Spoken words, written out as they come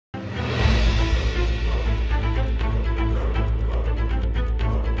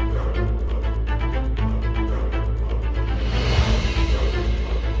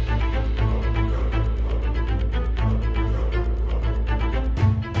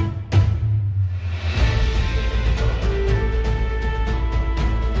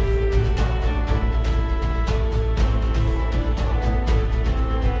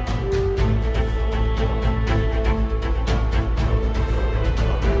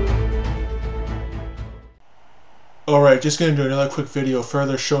Alright, just going to do another quick video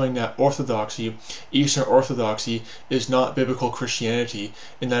further showing that Orthodoxy, Eastern Orthodoxy, is not biblical Christianity,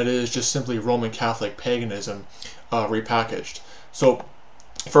 and that it is just simply Roman Catholic paganism repackaged. So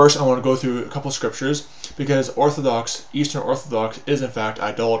first I want to go through a couple scriptures, because Orthodox, Eastern Orthodox, is in fact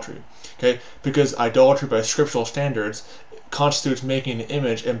idolatry. Okay, because idolatry by scriptural standards constitutes making an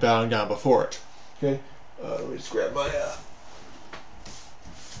image and bowing down before it. Okay, let me just grab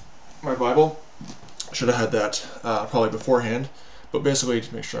my Bible. Should have had that probably beforehand, but basically,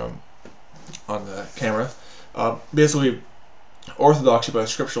 to make sure I'm on the camera, basically, Orthodoxy by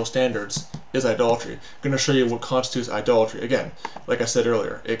scriptural standards is idolatry. I'm going to show you what constitutes idolatry. Again, like I said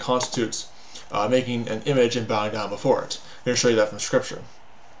earlier, it constitutes making an image and bowing down before it. I'm going to show you that from Scripture.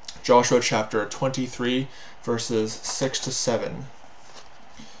 Joshua chapter 23, verses 6 to 7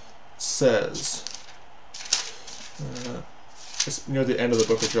 says, it's near the end of the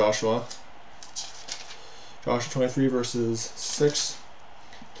book of Joshua. Joshua 23, verses 6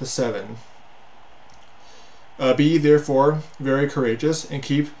 to 7. Be ye therefore very courageous, and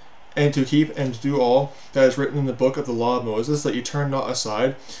keep and to do all that is written in the book of the law of Moses, that ye turn not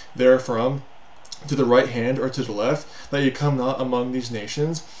aside therefrom to the right hand or to the left, that ye come not among these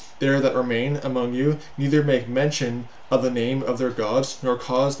nations there that remain among you, neither make mention of the name of their gods, nor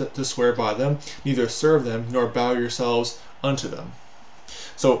cause that to swear by them, neither serve them, nor bow yourselves unto them.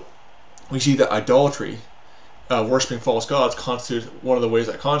 So we see that idolatry, worshiping false gods, constitutes, one of the ways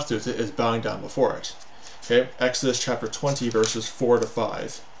that constitutes it is bowing down before it. Okay, Exodus chapter 20, verses 4 to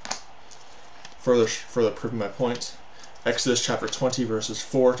 5. Further proving my point. Exodus chapter 20, verses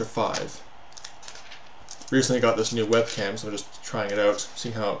 4 to 5. Recently got this new webcam, so I'm just trying it out,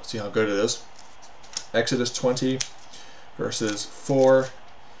 see how good it is. Exodus 20, verses 4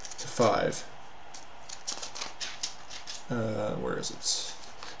 to 5. Where is it?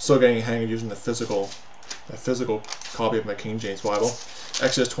 Still getting a hang of using the physical copy of my King James Bible.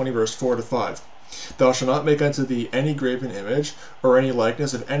 Exodus 20, verse 4 to 5. Thou shalt not make unto thee any graven image, or any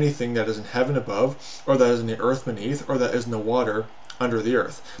likeness of anything that is in heaven above, or that is in the earth beneath, or that is in the water under the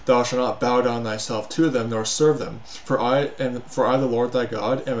earth. Thou shalt not bow down thyself to them, nor serve them. For I, the Lord thy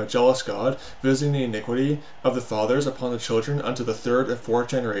God, am a jealous God, visiting the iniquity of the fathers upon the children unto the third and fourth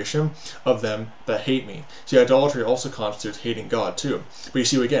generation of them that hate me. See, idolatry also constitutes hating God too. But you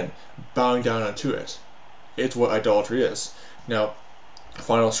see, again, bowing down unto it. It's what idolatry is. Now,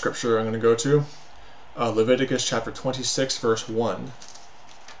 final scripture I'm going to go to, Leviticus chapter 26, verse 1.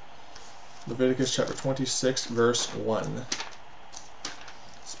 Leviticus chapter 26, verse 1.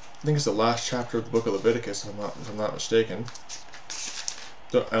 I think it's the last chapter of the book of Leviticus, if I'm not mistaken.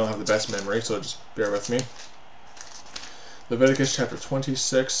 I don't have the best memory, so just bear with me. Leviticus chapter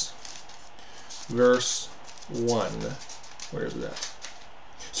 26, verse 1. Where is it at?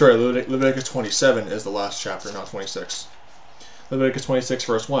 Sorry, Leviticus 27 is the last chapter, not 26. Leviticus 26,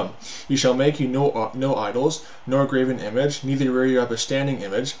 verse 1. Ye shall make you no idols, nor graven image, neither rear you up a standing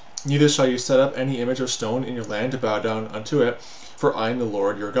image, neither shall you set up any image of stone in your land to bow down unto it, for I am the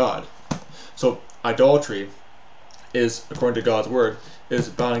Lord your God. So idolatry is, according to God's word, is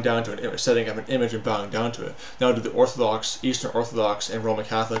bowing down to an image, setting up an image and bowing down to it. Now, do the Orthodox, Eastern Orthodox, and Roman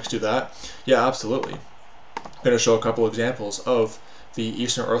Catholics do that? Yeah, absolutely. I'm going to show a couple examples of the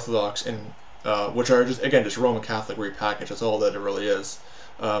Eastern Orthodox, and which are just Roman Catholic repackaged. That's all that it really is.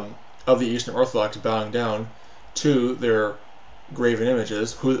 Of the Eastern Orthodox bowing down to their graven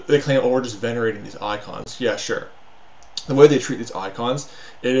images, who they claim, oh, we're just venerating these icons. Yeah, sure. The way they treat these icons,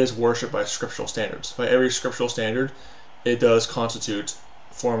 it is worship by scriptural standards. By every scriptural standard, it does constitute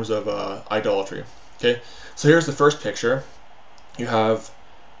forms of idolatry. Okay, so here's the first picture. You have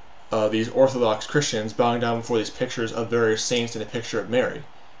these Orthodox Christians bowing down before these pictures of various saints and a picture of Mary,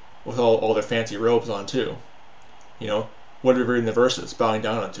 with all their fancy robes on too. You know, what do we read in the verses? Bowing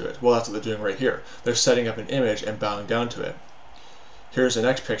down unto it. Well, that's what they're doing right here. They're setting up an image and bowing down to it. Here's the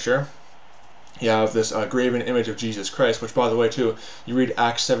next picture. You have this graven image of Jesus Christ, which, by the way, too, you read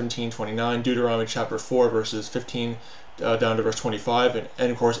Acts 17:29, Deuteronomy chapter 4, verses 15 down to verse 25,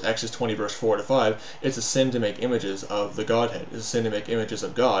 and of course Exodus 20, verse 4 to 5. It's a sin to make images of the Godhead. It's a sin to make images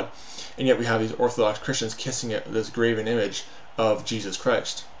of God. And yet we have these Orthodox Christians kissing this graven image of Jesus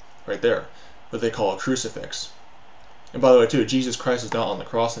Christ, right there, what they call a crucifix. And by the way, too, Jesus Christ is not on the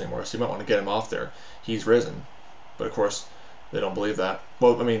cross anymore, so you might want to get him off there. He's risen. But of course, they don't believe that.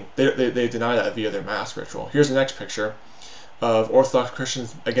 Well, I mean, they deny that via their Mass ritual. Here's the next picture of Orthodox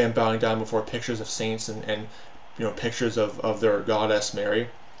Christians, again, bowing down before pictures of saints and you know, pictures of their goddess Mary.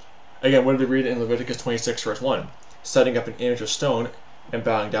 Again, what did we read in Leviticus 26, verse 1? Setting up an image of stone and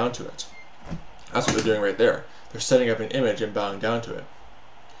bowing down to it. That's what they're doing right there. They're setting up an image and bowing down to it.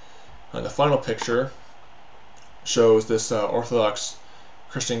 And the final picture shows this Orthodox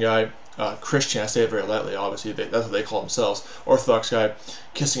Christian guy, Christian, I say it very lightly, obviously, that's what they call themselves, Orthodox guy,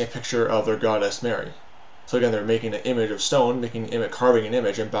 kissing a picture of their goddess Mary. So again, they're making an image of stone, carving an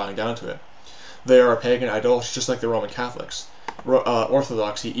image and bowing down to it. They are a pagan idolatry, just like the Roman Catholics.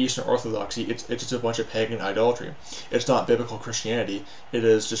 Orthodoxy, Eastern Orthodoxy, it's just a bunch of pagan idolatry. It's not biblical Christianity, it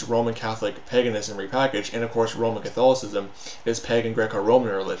is just Roman Catholic paganism repackaged, and of course Roman Catholicism is pagan Greco-Roman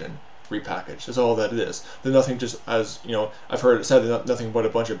religion repackaged. That's all that it is. They're nothing, just as, you know, I've heard it said, they're nothing but a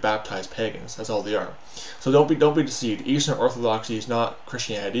bunch of baptized pagans. That's all they are. So don't be deceived. Eastern Orthodoxy is not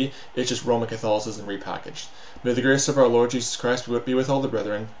Christianity, it's just Roman Catholicism repackaged. May the grace of our Lord Jesus Christ be with all the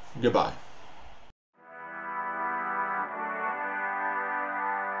brethren. Goodbye.